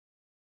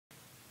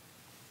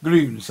Good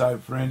evening,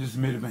 cyber friend. This is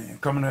Mitty Man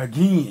coming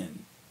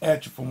again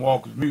at you from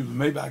Walker's Music.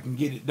 Maybe I can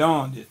get it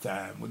done this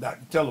time without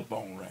the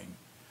telephone ringing.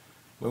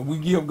 But we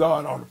give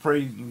God all the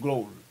praise and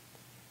glory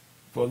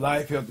for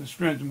life, health, and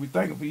strength, and we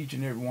thank Him for each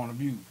and every one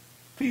of you.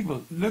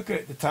 People, look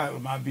at the title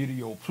of my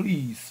video.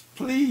 Please,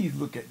 please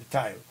look at the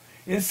title.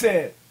 It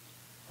said,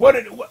 what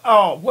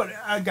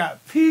I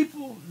got.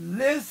 People,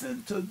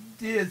 listen to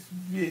this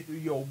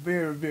video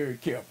very, very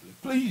carefully.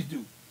 Please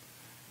do.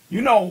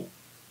 You know,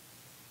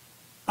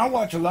 I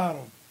watch a lot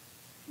of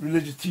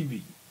religious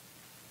TV,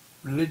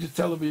 religious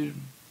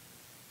television,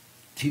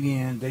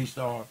 TVN,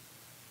 Daystar,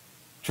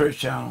 Church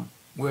Channel.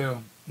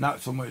 Well, not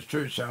so much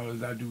Church Channel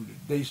as I do the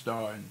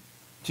Daystar and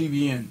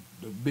TVN,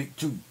 the big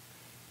two.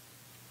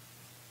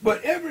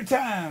 But every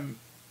time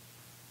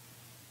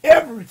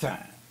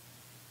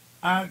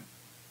I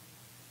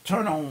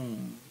turn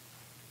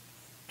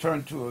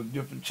to a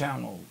different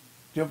channel,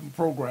 different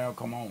program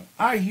come on,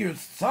 I hear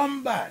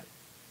somebody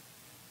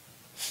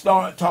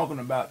start talking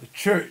about the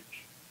church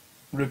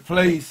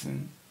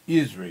replacing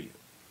Israel.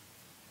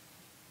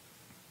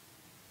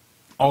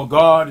 Or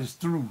God is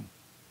through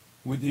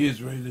with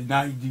Israel and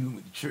now He's dealing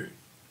with the church.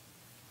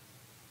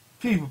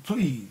 People,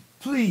 please,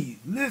 please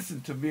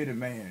listen to Mitty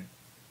Man,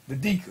 the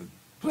deacon.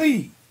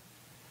 Please,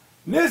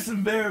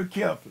 listen very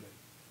carefully.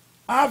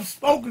 I've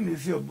spoken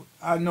this here,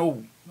 I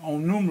know,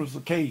 on numerous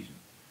occasions.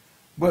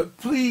 But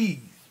please,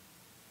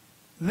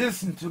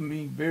 listen to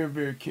me very,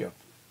 very carefully.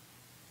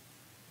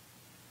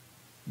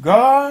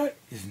 God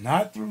is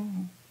not through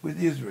with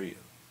Israel.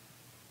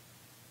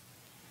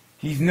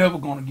 He's never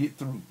going to get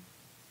through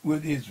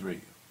with Israel,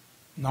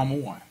 number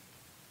one.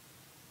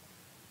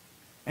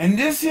 And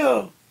this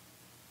here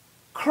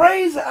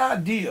crazy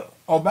idea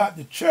about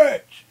the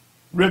church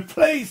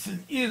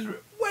replacing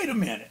Israel. Wait a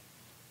minute.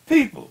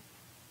 People,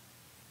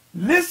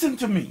 listen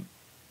to me.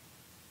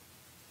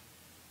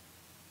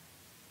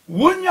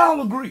 Wouldn't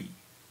y'all agree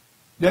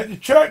that the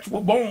church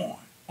was born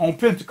on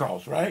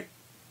Pentecost, right?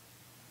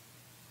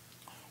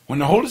 When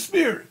the Holy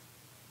Spirit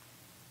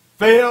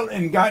fell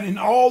and got in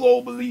all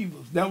those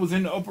believers that was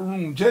in the upper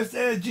room, just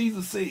as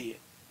Jesus said.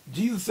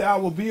 Jesus said, I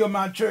will build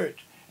my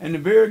church, and the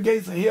very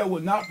gates of hell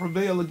will not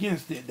prevail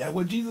against it. That's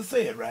what Jesus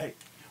said, right?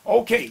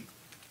 Okay.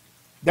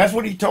 That's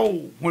what He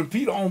told when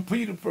on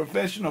Peter's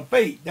profession of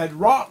faith. That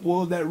rock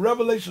was that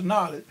revelation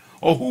knowledge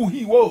of who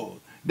he was.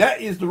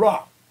 That is the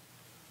rock.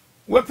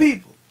 Well,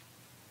 people,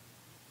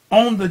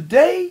 on the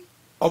day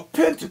of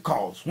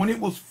Pentecost, when it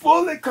was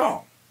fully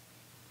come,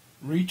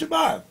 read your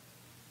Bible.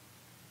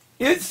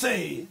 It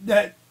said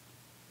that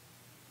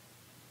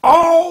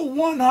all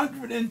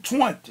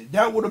 120,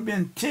 that would have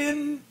been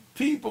 10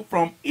 people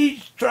from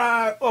each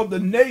tribe of the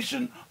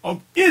nation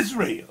of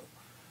Israel.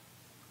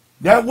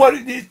 That's what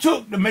it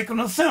took to make an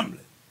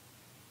assembly.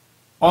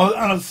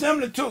 An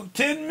assembly took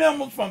 10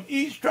 members from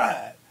each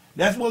tribe.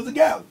 That was the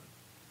gathering.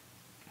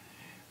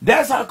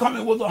 That's how come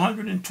it was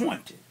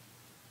 120.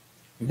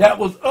 That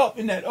was up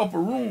in that upper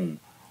room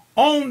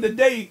on the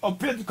day of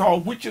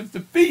Pentecost, which is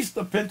the Feast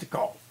of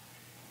Pentecost.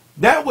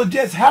 That would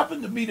just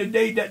happen to be the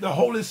day that the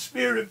Holy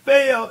Spirit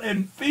fell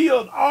and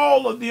filled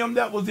all of them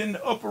that was in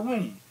the upper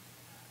room.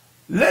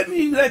 Let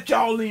me let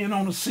y'all in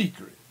on a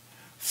secret.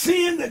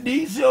 Seeing that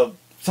these are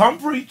some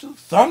preachers,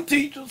 some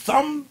teachers,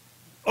 some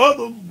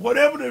other,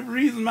 whatever the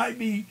reason might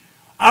be,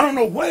 I don't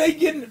know where they're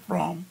getting it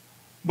from,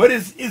 but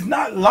it's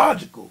not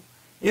logical.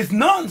 It's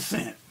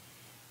nonsense.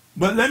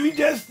 But let me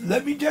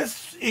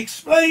just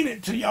explain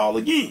it to y'all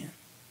again.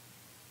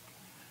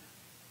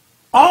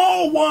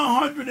 All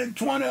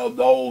 120 of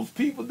those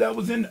people that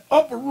was in the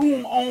upper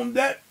room on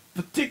that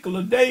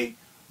particular day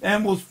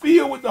and was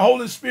filled with the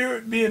Holy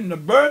Spirit being the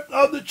birth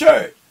of the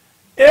church,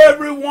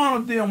 every one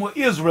of them were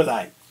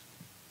Israelites.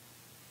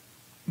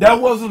 There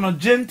wasn't a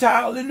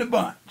Gentile in the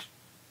bunch.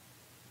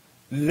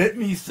 Let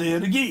me say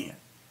it again.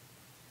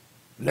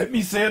 Let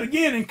me say it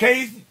again in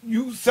case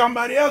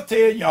somebody else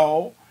tell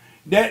y'all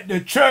that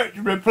the church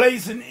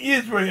replacing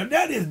Israel.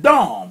 That is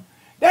dumb.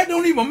 That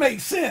don't even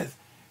make sense.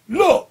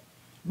 Look,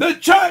 the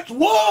church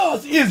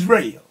was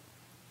Israel.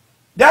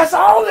 That's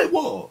all it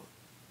was.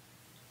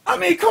 I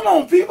mean, come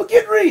on, people,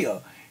 get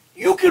real.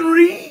 You can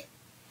read.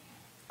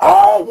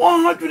 All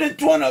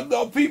 120 of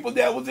the people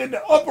that was in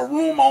the upper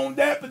room on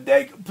that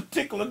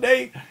particular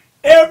day,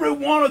 every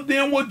one of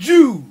them were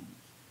Jews.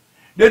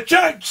 The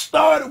church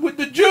started with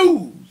the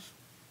Jews.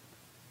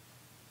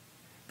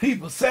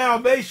 People,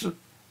 salvation.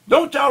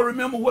 Don't y'all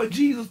remember what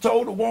Jesus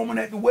told the woman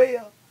at the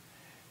well?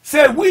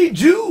 Said, we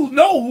Jews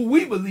know who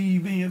we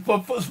believe in,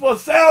 for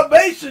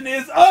salvation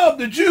is of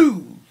the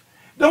Jews.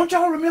 Don't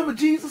y'all remember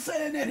Jesus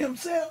saying that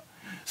himself?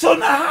 So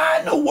now how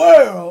in the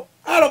world,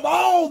 out of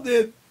all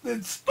the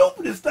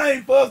stupidest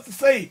thing for us to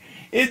say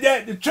is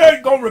that the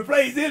church going to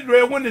replace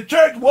Israel when the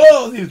church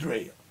was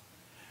Israel?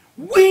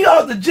 We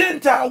are the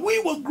Gentiles.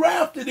 We were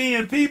grafted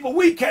in, people.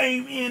 We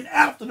came in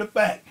after the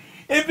fact.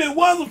 If it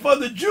wasn't for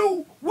the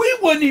Jew, we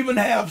wouldn't even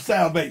have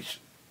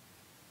salvation.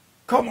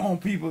 Come on,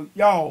 people.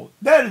 Y'all,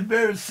 that is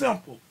very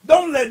simple.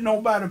 Don't let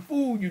nobody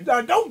fool you.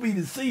 Don't be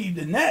deceived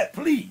in that,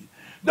 please.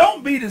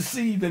 Don't be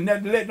deceived in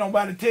that. Let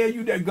nobody tell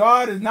you that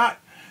God is not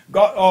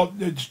God,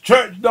 the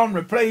church don't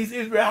replace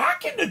Israel. How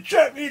can the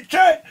church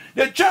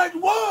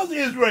was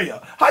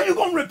Israel? How you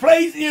going to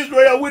replace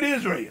Israel with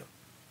Israel?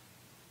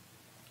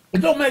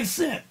 It don't make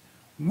sense.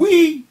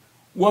 We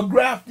were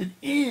grafted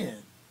in.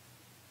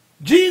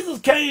 Jesus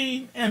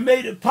came and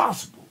made it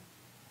possible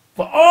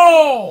for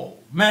all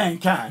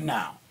mankind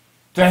now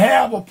to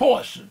have a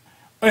portion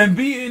and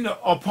be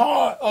a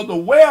part of the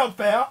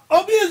welfare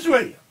of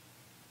Israel.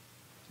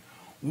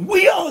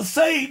 We are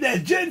saved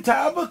as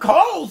Gentiles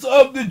because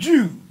of the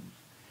Jews.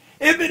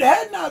 If it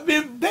had not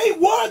been, they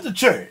were the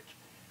church.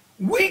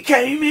 We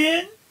came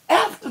in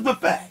after the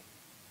fact.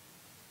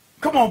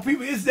 Come on,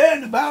 people, it's there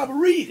in the Bible.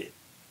 Read it.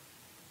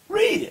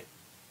 Read it.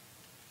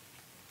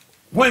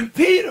 When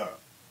Peter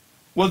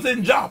was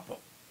in Joppa,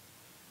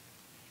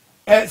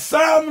 at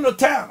Simon the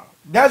Tanner,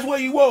 that's where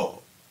he was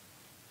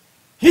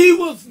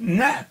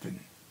napping.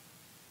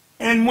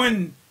 And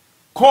when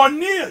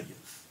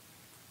Cornelius,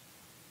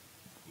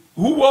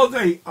 who was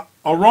a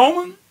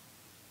Roman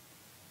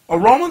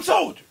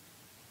soldier,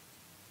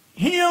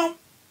 him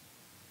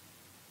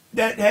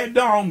that had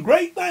done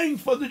great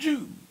things for the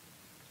Jews,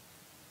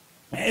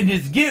 and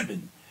his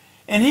giving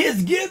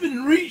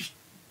reached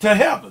to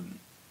heaven,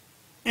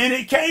 and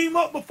it came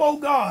up before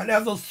God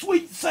as a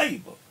sweet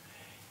savor.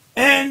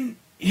 And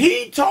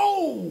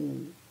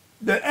the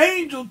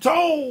angel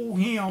told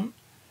him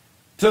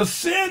to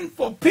send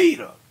for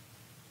Peter,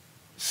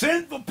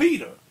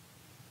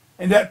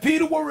 and that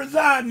Peter was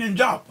residing in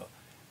Joppa.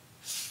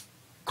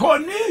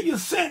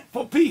 Cornelius sent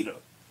for Peter.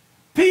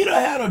 Peter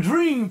had a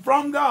dream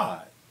from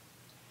God,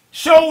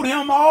 showed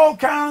him all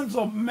kinds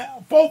of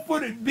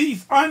four-footed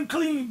beasts,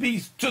 unclean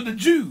beasts to the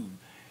Jews,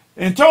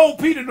 and told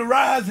Peter to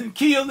rise and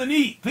kill and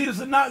eat. Peter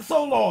said, "Not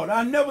so, Lord.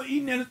 I've never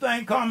eaten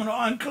anything common or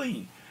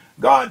unclean."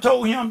 God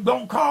told him,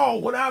 "Don't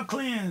call what I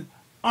cleanse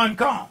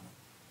uncommon."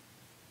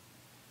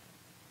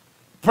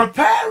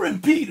 Preparing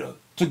Peter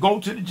to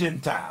go to the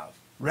Gentiles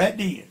right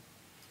then.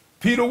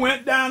 Peter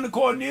went down to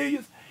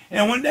Cornelius,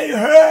 and when they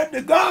heard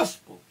the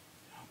gospel,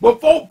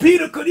 before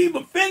Peter could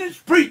even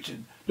finish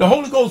preaching, the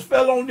Holy Ghost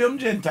fell on them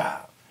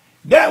Gentiles.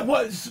 That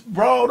was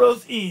brought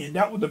us in.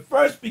 That was the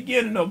first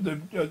beginning of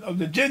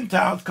the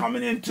Gentiles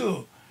coming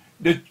into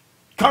the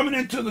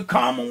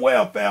common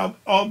welfare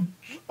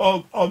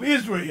of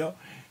Israel,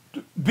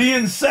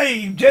 being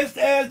saved just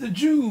as the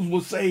Jews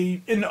were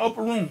saved in the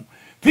upper room.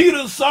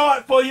 Peter saw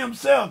it for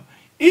himself.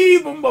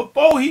 Even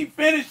before he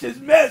finished his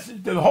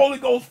message, the Holy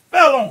Ghost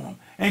fell on him.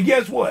 And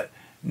guess what?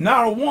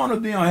 Not one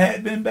of them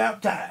had been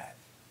baptized.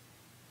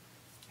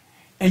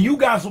 And you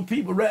got some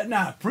people right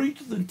now,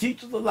 preachers and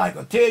teachers alike,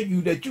 will tell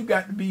you that you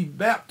got to be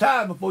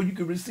baptized before you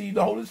can receive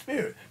the Holy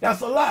Spirit.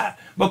 That's a lie.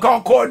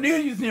 Because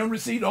Cornelius didn't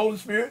receive the Holy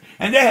Spirit,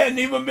 and they hadn't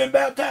even been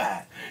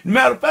baptized.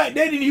 Matter of fact,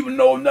 they didn't even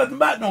know nothing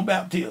about no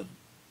baptism.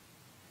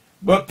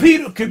 But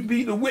Peter can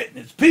be the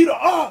witness. Peter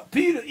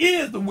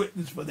is the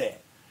witness for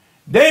that.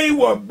 They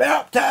were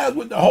baptized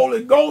with the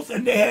Holy Ghost,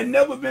 and they had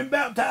never been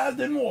baptized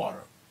in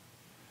water.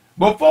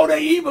 Before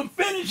they even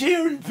finished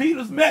hearing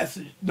Peter's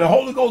message, the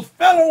Holy Ghost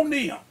fell on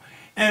them.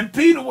 And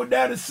Peter was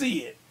there to see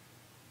it.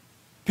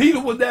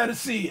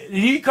 And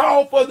he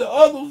called for the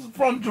others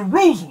from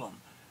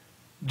Jerusalem,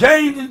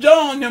 James and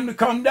John, them to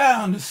come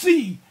down to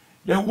see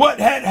that what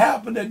had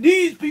happened, that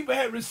these people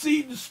had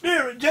received the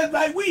Spirit just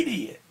like we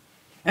did.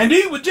 And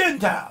these were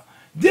Gentiles.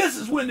 This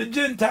is when the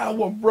Gentiles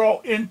were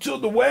brought into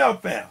the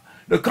welfare,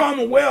 the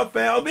common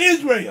welfare of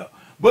Israel.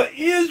 But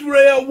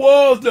Israel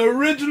was the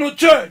original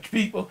church,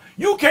 people.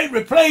 You can't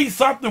replace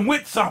something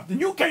with something.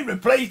 You can't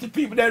replace the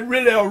people that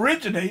really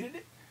originated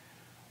it.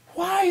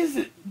 Why is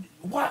it?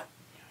 What?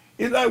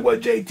 It's like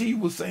what JT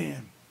was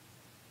saying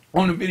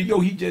on the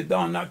video he just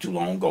done not too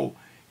long ago.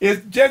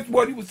 It's just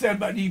what he was saying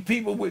about these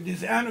people with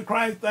this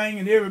Antichrist thing,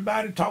 and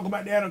everybody talk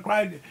about the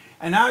Antichrist.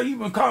 And I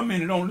even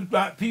commented on this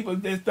about people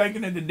that's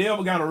thinking that the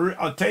devil got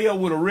a tail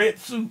with a red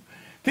suit.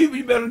 People,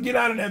 you better get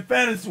out of that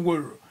fantasy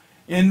world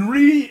and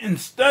read and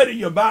study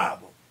your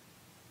Bible.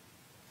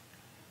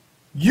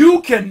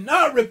 You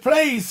cannot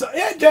replace.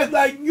 It's just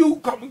like you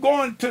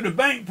going to the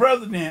bank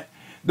president.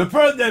 The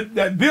person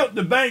that built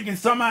the bank and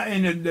somehow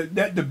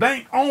that the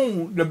bank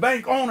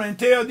owner, and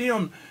tell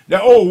them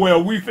that, oh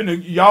well,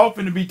 y'all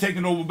finna be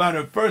taken over by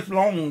the first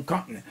loan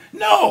company.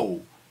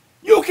 No,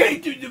 you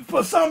can't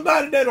for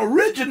somebody that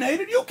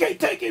originated. You can't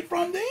take it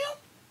from them.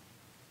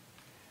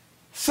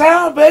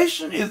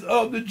 Salvation is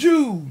of the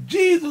Jews.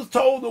 Jesus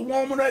told the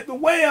woman at the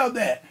well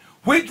that,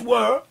 which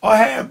were a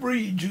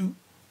half-breed Jew,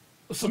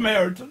 a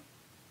Samaritan.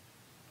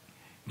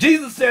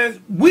 Jesus says,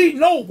 we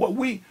know what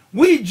we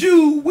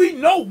Jews, we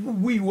know who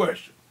we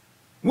worship.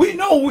 We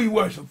know who we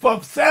worship,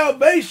 for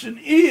salvation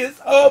is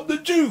of the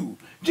Jews.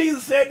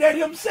 Jesus said that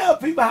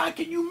himself. People, how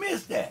can you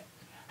miss that?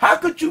 How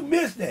could you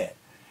miss that?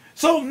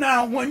 So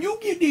now, when you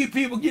get these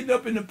people getting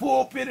up in the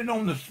pulpit and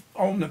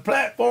on the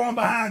platform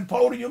behind the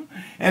podium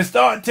and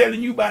start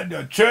telling you about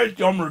the church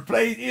going to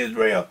replace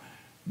Israel,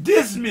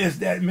 dismiss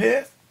that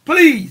mess.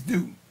 Please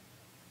do.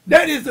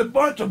 That is a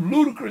bunch of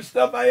ludicrous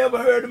stuff I ever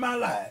heard in my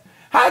life.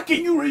 How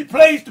can you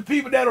replace the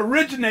people that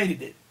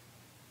originated it?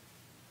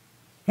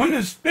 When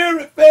the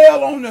Spirit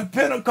fell on the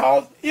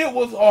Pentecost, it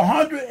was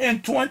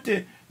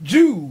 120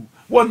 Jews,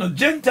 wasn't a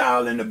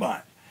Gentile in the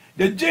bunch.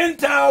 The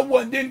Gentile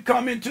didn't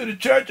come into the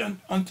church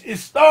until it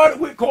started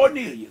with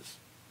Cornelius.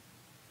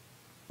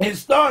 It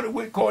started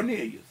with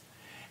Cornelius.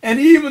 And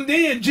even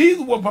then,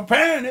 Jesus was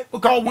preparing it,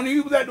 because when he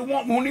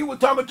was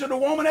talking to the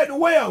woman at the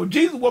well,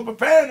 Jesus was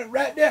preparing it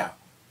right there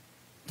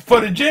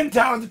for the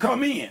Gentiles to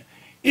come in.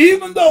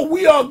 Even though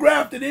we are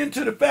grafted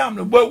into the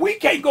family, but we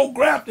can't go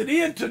grafted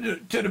into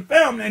the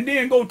family and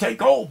then go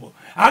take over.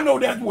 I know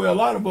that's where a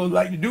lot of us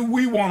like to do.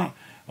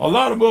 A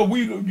lot of us,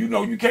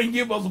 you can't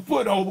give us a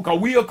foothold, because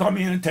we'll come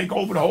in and take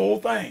over the whole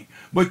thing.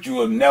 But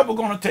you are never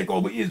going to take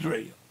over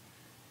Israel.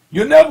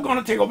 You're never going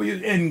to take over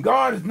Israel, and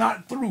God is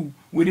not through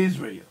with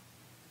Israel.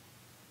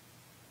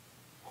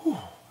 Whew,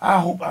 I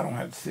hope I don't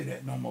have to say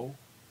that no more.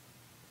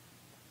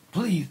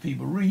 Please,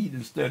 people, read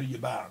and study your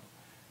Bible.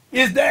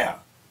 It's there.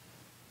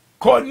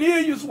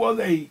 Cornelius was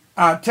an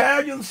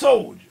Italian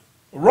soldier,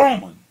 a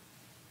Roman.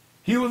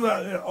 He was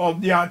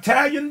of the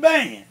Italian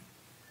band.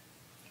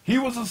 He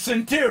was a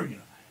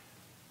centurion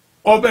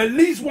of at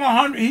least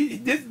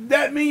 100.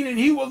 That meaning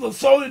he was a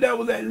soldier that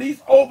was at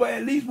least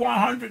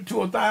 100 to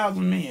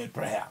 1,000 men,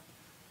 perhaps.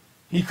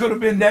 He could have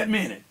been that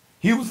many.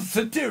 He was a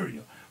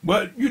centurion.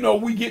 But,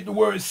 we get the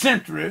word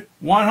century,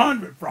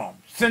 100 from,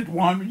 century,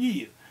 100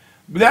 years.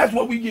 But that's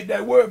what we get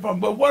that word from.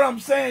 But what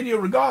I'm saying here,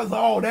 regardless of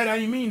all that, I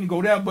didn't mean to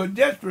go there, but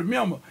just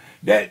remember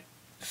that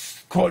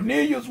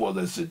Cornelius was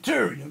a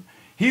centurion.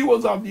 He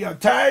was of the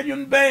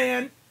Italian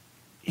band.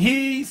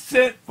 He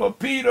sent for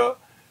Peter.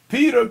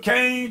 Peter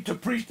came to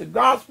preach the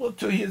gospel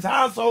to his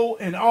household,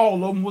 and all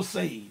of them were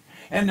saved.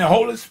 And the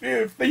Holy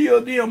Spirit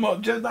filled them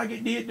up just like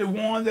it did the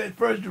ones at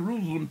First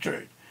Jerusalem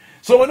Church.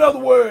 So in other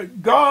words,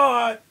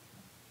 God,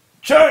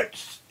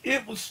 church,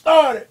 it was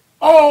started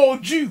all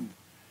Jew.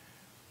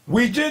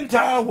 We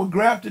Gentiles were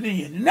grafted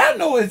in. And I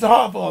know it's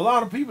hard for a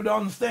lot of people to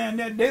understand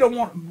that. They don't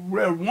want,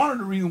 one of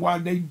the reasons why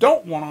they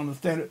don't want to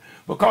understand it,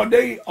 because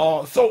they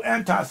are so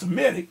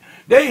anti-Semitic,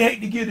 they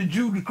hate to give the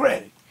Jew the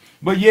credit.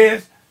 But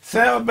yes,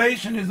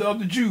 salvation is of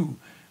the Jew.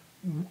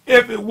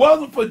 If it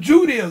wasn't for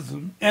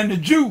Judaism and the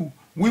Jew,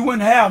 we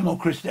wouldn't have no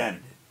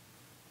Christianity.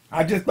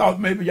 I just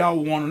thought maybe y'all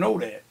would want to know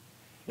that.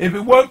 If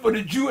it wasn't for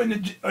the Jew and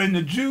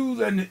the Jews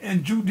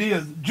and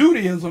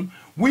Judaism,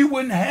 we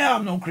wouldn't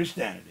have no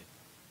Christianity.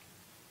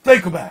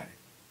 Think about it.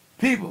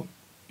 People,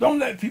 don't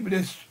let people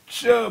just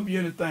shove you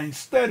anything.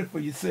 Study for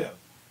yourself.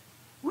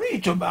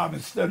 Read your Bible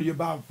and study your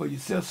Bible for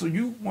yourself. So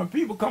when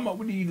people come up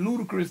with these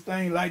ludicrous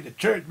things like the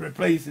church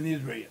replacing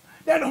Israel,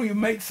 that don't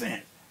even make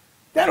sense.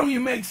 That don't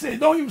even make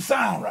sense. Don't even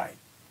sound right.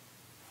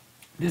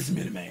 This is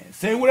Minnie Man.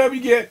 Say whatever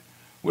you get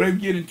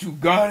into,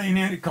 God ain't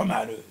in it, come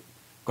out of it.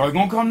 Because it's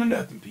going to come to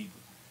nothing,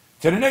 people.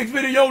 Till the next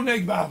video,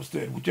 next Bible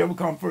study, whichever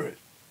comes first.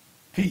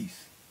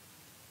 Peace.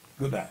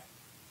 Goodbye.